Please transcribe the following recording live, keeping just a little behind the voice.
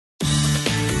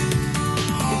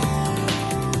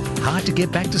Hard to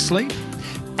get back to sleep?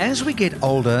 As we get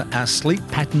older, our sleep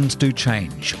patterns do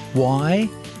change. Why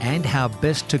and how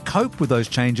best to cope with those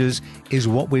changes is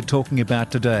what we're talking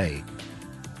about today.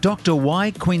 Dr.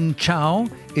 Wai Kwin Chow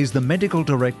is the Medical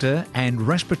Director and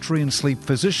Respiratory and Sleep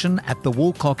Physician at the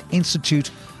Woolcock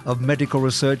Institute of Medical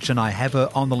Research, and I have her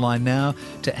on the line now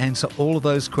to answer all of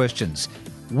those questions.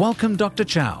 Welcome, Dr.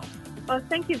 Chow. Well,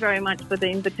 thank you very much for the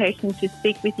invitation to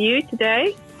speak with you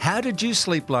today. How did you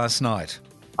sleep last night?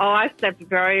 Oh, I slept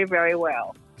very, very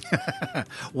well.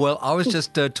 Well, I was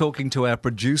just talking to our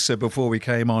producer before we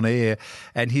came on air,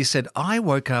 and he said, I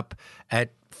woke up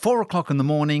at 4 o'clock in the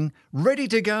morning, ready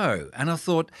to go. And I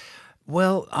thought,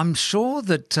 well, I'm sure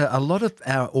that a lot of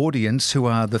our audience who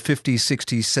are the 50,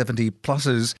 60, 70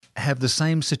 pluses have the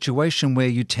same situation where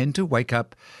you tend to wake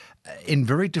up in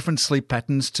very different sleep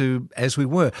patterns to as we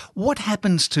were. What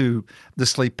happens to the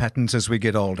sleep patterns as we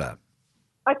get older?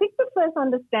 I think the first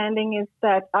understanding is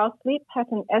that our sleep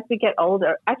pattern as we get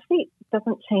older actually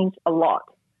doesn't change a lot.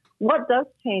 What does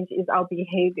change is our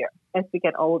behavior as we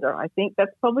get older. I think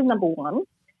that's probably number one.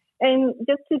 And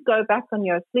just to go back on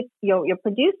your sleep, your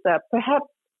producer, perhaps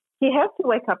he has to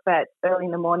wake up that early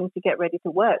in the morning to get ready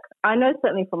to work. I know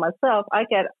certainly for myself, I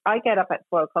get up at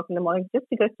 4 o'clock in the morning just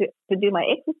to go to do my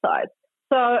exercise.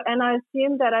 So, and I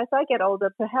assume that as I get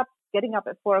older, perhaps getting up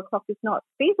at 4 o'clock is not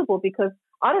feasible because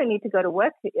I don't need to go to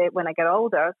work when I get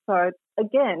older. So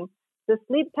again, the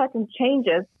sleep pattern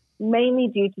changes mainly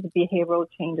due to the behavioral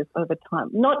changes over time,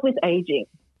 not with aging.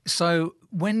 So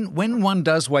when one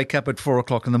does wake up at 4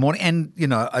 o'clock in the morning, and, you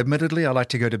know, admittedly, I like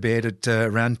to go to bed at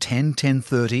around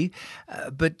 10:30,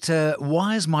 but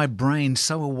why is my brain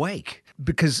so awake?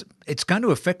 Because it's going to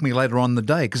affect me later on in the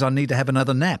day because I need to have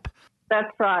another nap. That's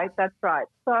right.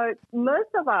 So most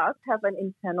of us have an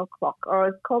internal clock, or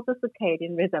it's called the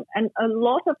circadian rhythm. And a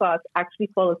lot of us actually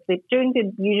fall asleep during the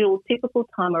usual typical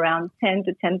time around 10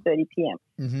 to 10:30 p.m.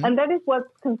 Mm-hmm. And that is what's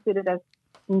considered as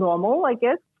normal, I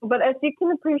guess. But as you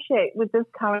can appreciate with this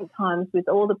current times, with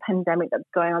all the pandemic that's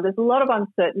going on, there's a lot of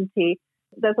uncertainty.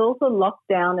 There's also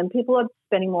lockdown and people are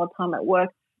spending more time at work.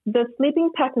 The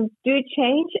sleeping patterns do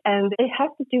change, and it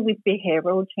has to do with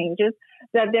behavioral changes,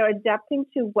 that they're adapting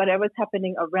to whatever's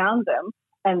happening around them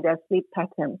and their sleep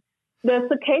pattern. The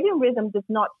circadian rhythm does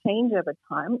not change over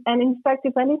time. And in fact,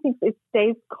 if anything, it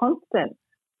stays constant.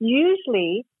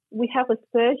 Usually we have a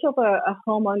surge of a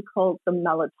hormone called the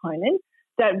melatonin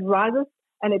that rises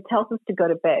and it tells us to go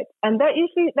to bed. And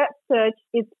that surge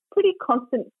is pretty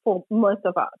constant for most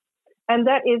of us. And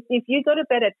that is, if you go to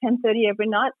bed at 10:30 every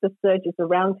night, the surge is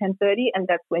around 10:30, and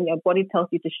that's when your body tells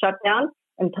you to shut down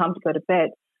and time to go to bed.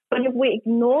 But if we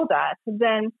ignore that,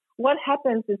 then what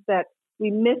happens is that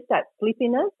we miss that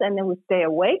sleepiness and then we stay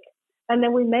awake, and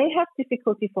then we may have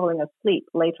difficulty falling asleep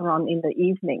later on in the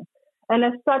evening. And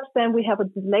as such, then we have a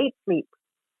delayed sleep.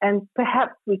 And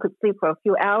perhaps we could sleep for a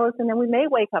few hours and then we may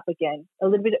wake up again a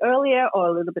little bit earlier or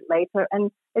a little bit later. And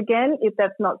again, if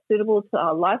that's not suitable to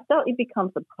our lifestyle, it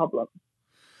becomes a problem.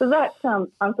 Does that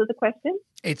answer the question?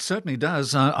 It certainly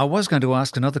does. I was going to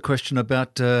ask another question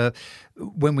about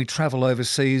when we travel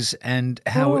overseas and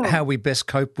how we best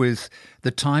cope with the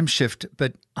time shift.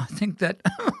 But I think that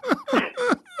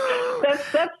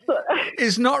that's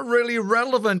is not really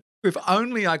relevant. If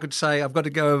only I could say I've got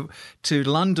to go to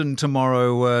London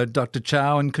tomorrow, Dr.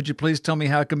 Chow, and could you please tell me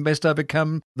how I can best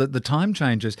overcome the time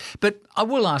changes? But I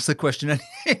will ask the question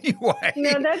anyway.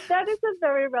 No, that is a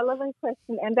very relevant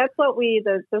question, and that's what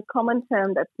the common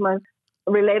term that's most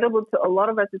relatable to a lot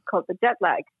of us is called the jet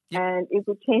lag. Yep. And if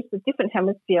we change to different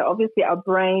hemisphere, obviously our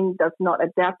brain does not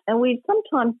adapt, and we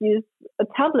sometimes use a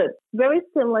tablet very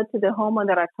similar to the hormone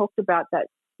that I talked about that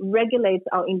regulates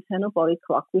our internal body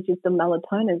clock, which is the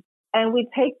melatonin. And we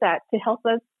take that to help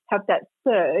us have that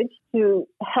surge to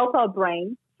help our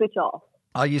brain switch off.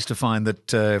 I used to find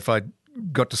that if I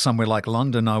got to somewhere like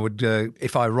London, I would,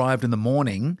 if I arrived in the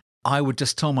morning, I would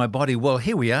just tell my body, well,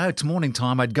 here we are, it's morning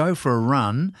time. I'd go for a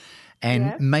run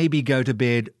and maybe go to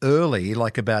bed early,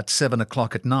 like about 7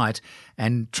 o'clock at night,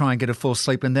 and try and get a full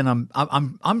sleep. And then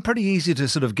I'm pretty easy to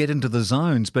sort of get into the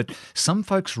zones, but some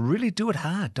folks really do it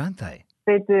hard, don't they?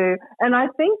 They do. And I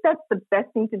think that's the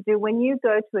best thing to do. When you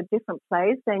go to a different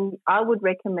place, then I would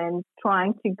recommend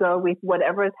trying to go with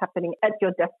whatever is happening at your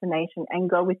destination and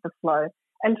go with the flow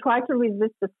and try to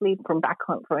resist the sleep from back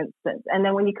home, for instance. And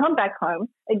then when you come back home,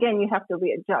 again, you have to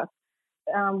readjust.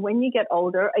 When you get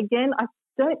older, again, I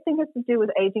don't think it's to do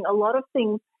with aging. A lot of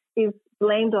things is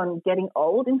blamed on getting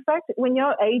old. In fact, when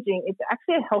you're aging, it's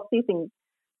actually a healthy thing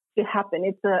to happen.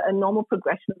 It's a normal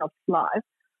progression of life.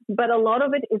 But a lot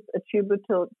of it is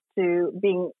attributable to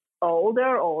being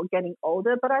older or getting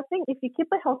older. But I think if you keep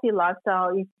a healthy lifestyle,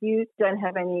 if you don't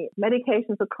have any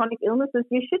medications or chronic illnesses,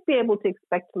 you should be able to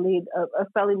expect to lead a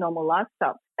fairly normal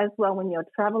lifestyle as well when you're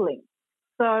traveling.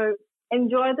 So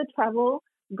enjoy the travel,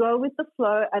 go with the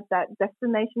flow at that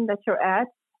destination that you're at.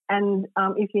 And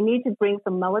if you need to bring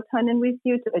some melatonin with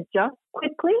you to adjust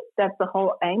quickly, that's the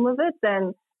whole aim of it,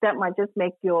 then that might just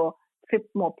make your trip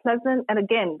more pleasant. And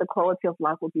again, the quality of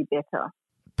life will be better.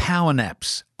 Power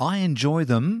naps. I enjoy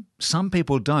them. Some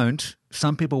people don't.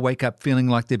 Some people wake up feeling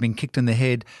like they've been kicked in the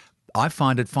head. I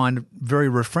find it very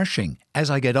refreshing.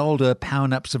 As I get older, power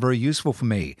naps are very useful for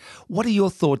me. What are your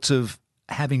thoughts of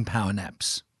having power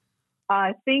naps?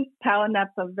 I think power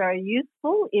naps are very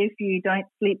useful if you don't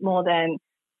sleep more than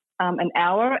an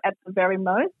hour at the very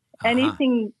most. Uh-huh.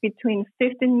 Anything between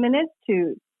 15 minutes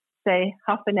to, say,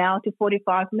 half an hour to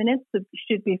 45 minutes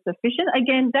should be sufficient.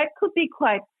 Again, that could be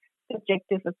quite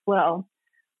subjective as well.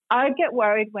 I get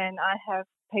worried when I have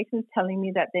patients telling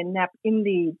me that they nap in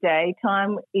the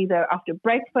daytime, either after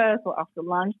breakfast or after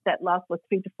lunch, that lasts for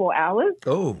 3 to 4 hours.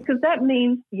 Oh. Because that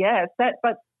means, yes, but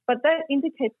that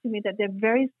indicates to me that they're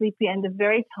very sleepy and they're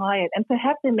very tired. And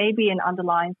perhaps there may be an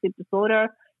underlying sleep disorder,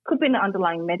 could be an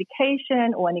underlying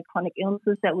medication or any chronic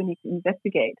illnesses that we need to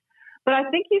investigate. But I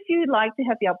think if you like to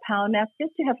have your power nap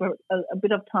just to have a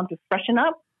bit of time to freshen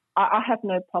up, I have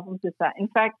no problems with that. In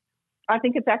fact, I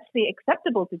think it's actually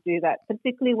acceptable to do that,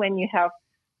 particularly when you have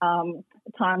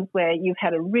times where you've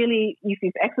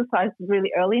exercised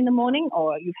really early in the morning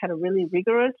or you've had a really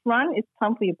rigorous run. It's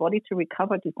time for your body to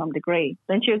recover to some degree.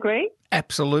 Don't you agree?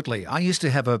 Absolutely. I used to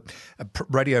have a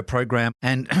radio program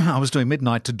and I was doing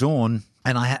Midnight to Dawn,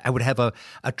 and I would have a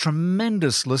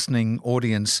tremendous listening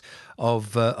audience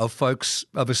of folks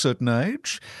of a certain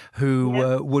age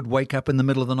who would wake up in the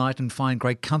middle of the night and find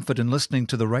great comfort in listening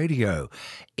to the radio.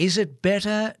 Is it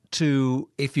better to,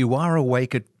 if you are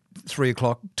awake at 3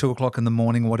 o'clock, 2 o'clock in the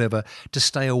morning, whatever, to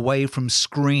stay away from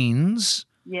screens?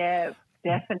 Yes,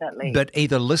 definitely. But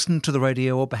either listen to the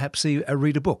radio or perhaps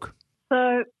read a book.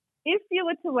 So if you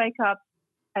were to wake up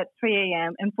at 3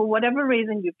 a.m. and for whatever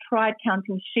reason you've tried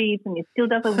counting sheets and it still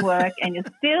doesn't work and you're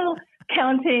still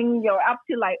counting, you're up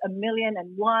to like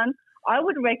 1,000,001, I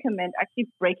would recommend actually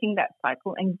breaking that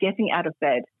cycle and getting out of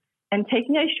bed and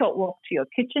taking a short walk to your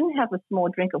kitchen, have a small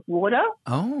drink of water,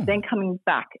 then coming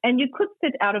back. And you could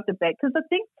sit out of the bed because I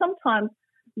think sometimes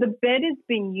the bed is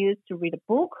being used to read a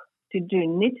book, to do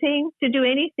knitting, to do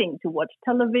anything, to watch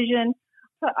television.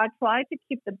 So I try to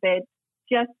keep the bed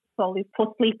just solely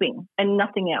for sleeping and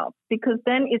nothing else, because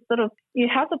then it's sort of, you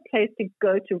have a place to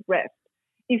go to rest.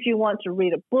 If you want to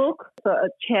read a book, so a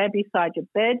chair beside your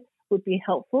bed would be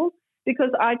helpful, because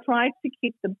I try to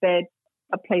keep the bed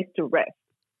a place to rest.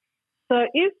 So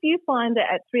if you find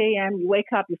that at 3 a.m. you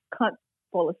wake up, you can't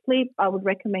fall asleep, I would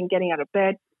recommend getting out of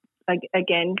bed.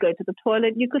 Again, go to the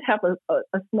toilet. You could have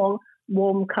a small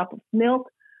warm cup of milk,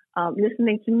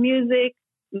 listening to music,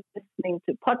 listening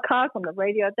to podcasts on the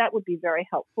radio. That would be very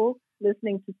helpful.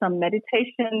 Listening to some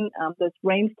meditation, those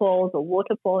rainfalls or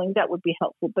water falling, that would be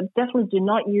helpful. But definitely do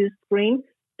not use screen.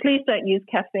 Please don't use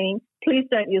caffeine. Please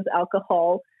don't use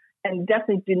alcohol. And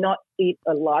definitely do not eat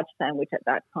a large sandwich at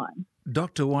that time.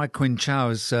 Dr. Wai Kwin Chow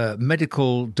is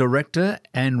Medical Director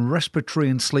and Respiratory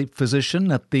and Sleep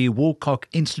Physician at the Woolcock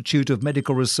Institute of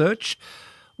Medical Research.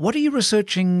 What are you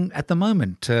researching at the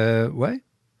moment, Wai?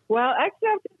 Well, actually,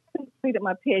 I've just completed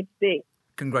my PhD.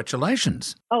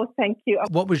 Congratulations. Oh, thank you.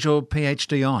 What was your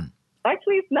PhD on?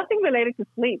 Actually, it's nothing related to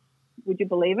sleep. Would you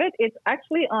believe it? It's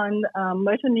actually on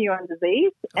motor neuron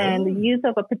disease and the use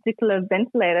of a particular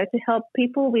ventilator to help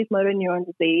people with motor neuron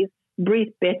disease breathe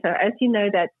better. As you know,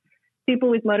 that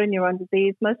people with motor neuron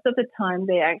disease, most of the time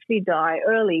they actually die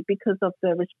early because of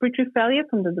the respiratory failure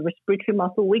from the respiratory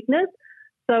muscle weakness.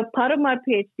 So part of my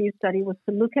PhD study was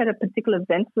to look at a particular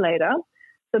ventilator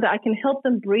so that I can help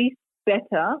them breathe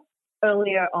better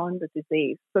earlier on the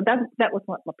disease. So that was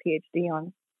what my PhD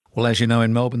on. Well, as you know,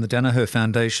 in Melbourne, the Danaher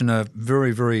Foundation are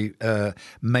very, very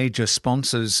major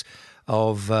sponsors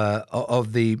of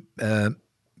the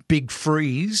big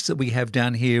freeze that we have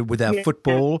down here with our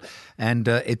football, and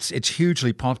it's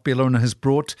hugely popular and has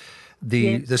brought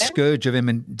the scourge of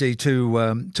MND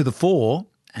to the fore.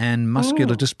 And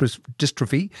muscular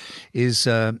dystrophy is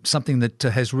something that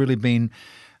has really been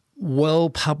well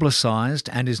publicised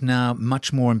and is now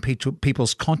much more in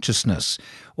people's consciousness.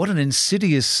 What an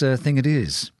insidious thing it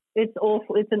is. It's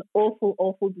awful. It's an awful,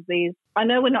 awful disease. I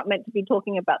know we're not meant to be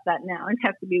talking about that now and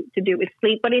have to do with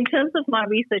sleep, but in terms of my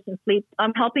research in sleep,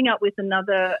 I'm helping out with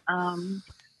another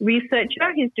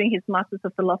researcher. He's doing his Masters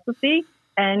of Philosophy,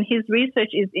 and his research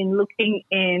is in looking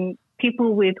in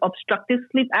people with obstructive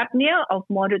sleep apnea of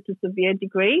moderate to severe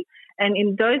degree. And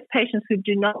in those patients who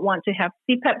do not want to have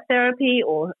CPAP therapy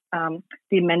or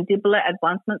the mandibular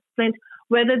advancement splint,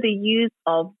 whether the use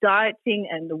of dieting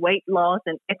and the weight loss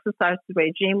and exercise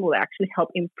regime will actually help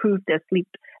improve their sleep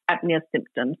apnea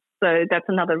symptoms. So that's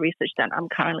another research that I'm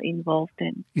currently involved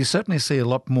in. You certainly see a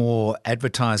lot more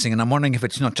advertising, and I'm wondering if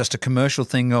it's not just a commercial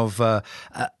thing of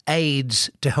aids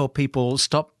to help people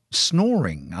stop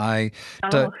snoring. I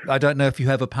don't know if you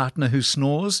have a partner who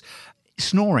snores.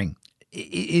 Snoring,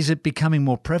 is it becoming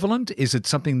more prevalent? Is it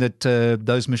something that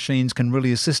those machines can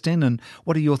really assist in? And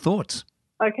what are your thoughts?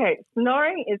 Okay,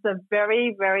 snoring is a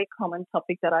very, very common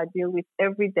topic that I deal with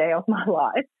every day of my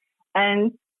life.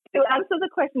 And to answer the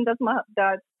question, does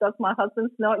my husband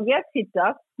snore? Yes, he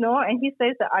does snore, and he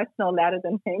says that I snore louder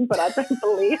than him, but I don't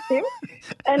believe him.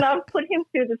 And I've put him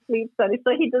through the sleep study,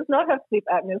 so he does not have sleep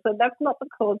apnea. So that's not the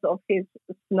cause of his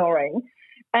snoring.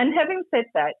 And having said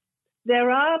that,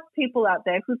 there are people out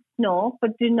there who snore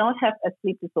but do not have a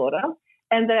sleep disorder.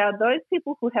 And there are those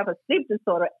people who have a sleep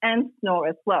disorder and snore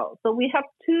as well. So we have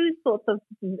two sorts of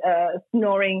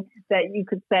snoring that you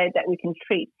could say that we can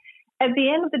treat. At the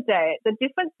end of the day, the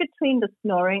difference between the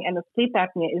snoring and the sleep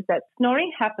apnea is that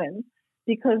snoring happens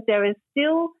because there is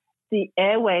still the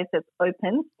airways that's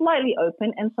open, slightly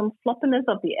open, and some floppiness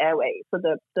of the airways. So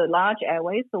the large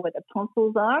airways, so where the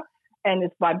tonsils are, and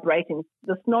it's vibrating.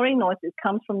 The snoring noise, it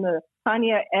comes from the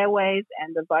tinier airways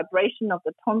and the vibration of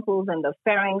the tonsils and the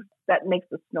pharynx that makes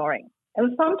the snoring.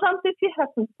 And sometimes if you have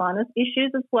some sinus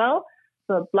issues as well,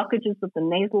 so blockages of the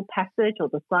nasal passage or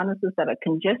the sinuses that are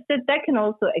congested, that can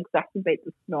also exacerbate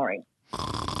the snoring.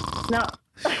 Now,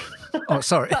 oh,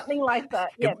 sorry. Something like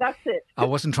that. Yeah, that's it. I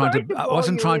wasn't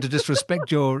trying to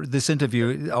disrespect this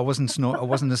interview. I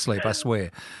wasn't asleep, I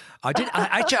swear.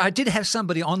 I did have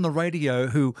somebody on the radio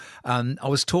who I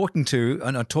was talking to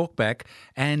on a talkback,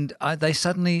 and they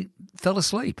suddenly fell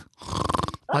asleep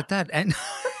like that. And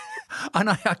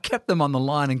I kept them on the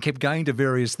line and kept going to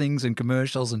various things and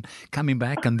commercials and coming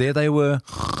back, and there they were.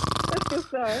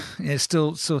 Yeah,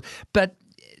 still. But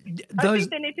I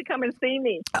think they need to come and see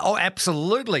me. Oh,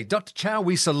 absolutely. Dr. Chow,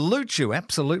 we salute you.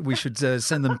 Absolutely. We should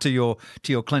send them to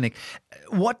your clinic.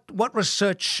 What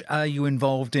research are you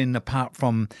involved in apart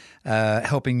from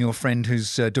helping your friend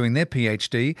who's doing their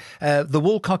PhD? The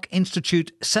Woolcock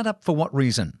Institute, set up for what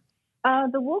reason?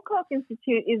 The Woolcock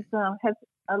Institute has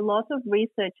a lot of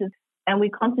researchers, and we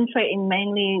concentrate in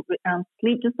mainly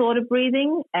sleep disorder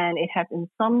breathing, and it has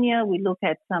insomnia. We look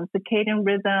at circadian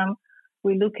rhythm.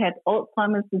 We look at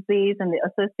Alzheimer's disease and the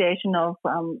association of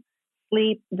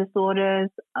sleep disorders.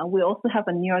 We also have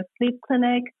a neurosleep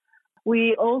clinic.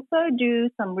 We also do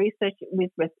some research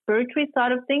with respiratory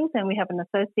side of things, and we have an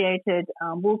associated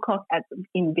Woolcock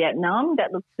in Vietnam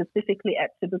that looks specifically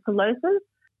at tuberculosis.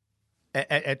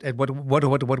 At what?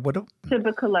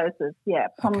 Tuberculosis, yeah,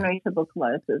 pulmonary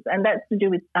tuberculosis. And that's to do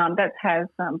with, that has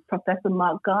Professor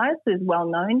Mark Geis, who's well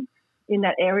known in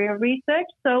that area of research.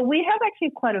 So we have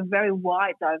actually quite a very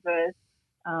wide, diverse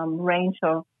range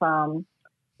of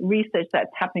research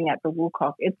that's happening at the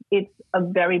Woolcock. It's a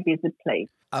very busy place.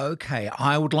 Okay.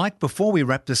 I would like, before we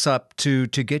wrap this up, to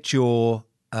get your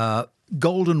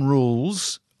golden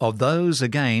rules of those,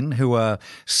 again, who are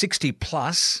 60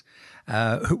 plus,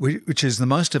 which is the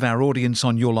most of our audience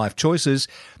on Your Life Choices,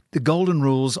 the golden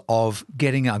rules of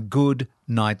getting a good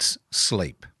night's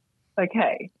sleep.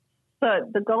 Okay. So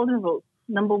the golden rule,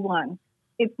 number one,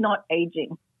 it's not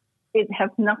aging. It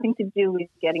has nothing to do with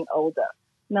getting older.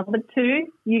 Number two,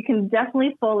 you can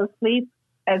definitely fall asleep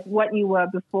as what you were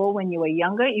before when you were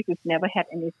younger if you've never had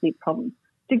any sleep problems.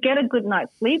 To get a good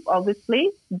night's sleep, obviously,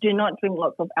 do not drink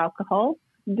lots of alcohol.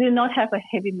 Do not have a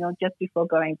heavy meal just before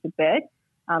going to bed,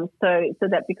 so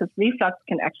that because reflux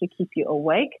can actually keep you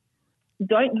awake.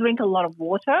 Don't drink a lot of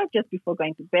water just before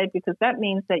going to bed, because that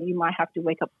means that you might have to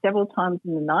wake up several times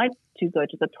in the night to go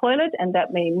to the toilet, and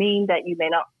that may mean that you may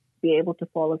not be able to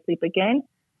fall asleep again.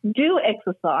 Do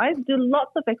exercise. Do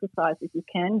lots of exercise if you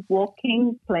can.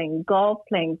 Walking, playing golf,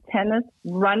 playing tennis,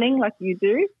 running like you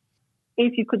do.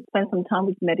 If you could spend some time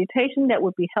with meditation, that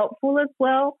would be helpful as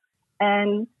well.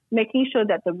 And making sure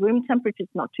that the room temperature is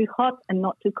not too hot and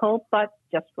not too cold, but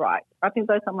just right. I think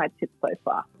those are my tips so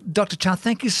far. Dr. Chow,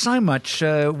 thank you so much.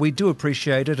 We do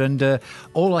appreciate it. And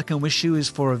all I can wish you is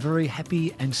for a very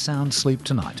happy and sound sleep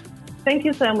tonight. Thank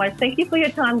you so much. Thank you for your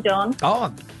time, John.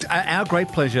 Oh, our great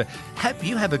pleasure.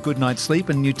 You have a good night's sleep,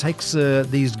 and you take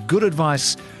these good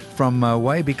advice from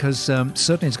Wei, because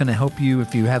certainly it's going to help you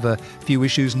if you have a few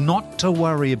issues, not to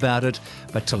worry about it,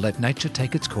 but to let nature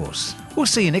take its course. We'll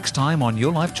see you next time on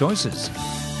Your Life Choices.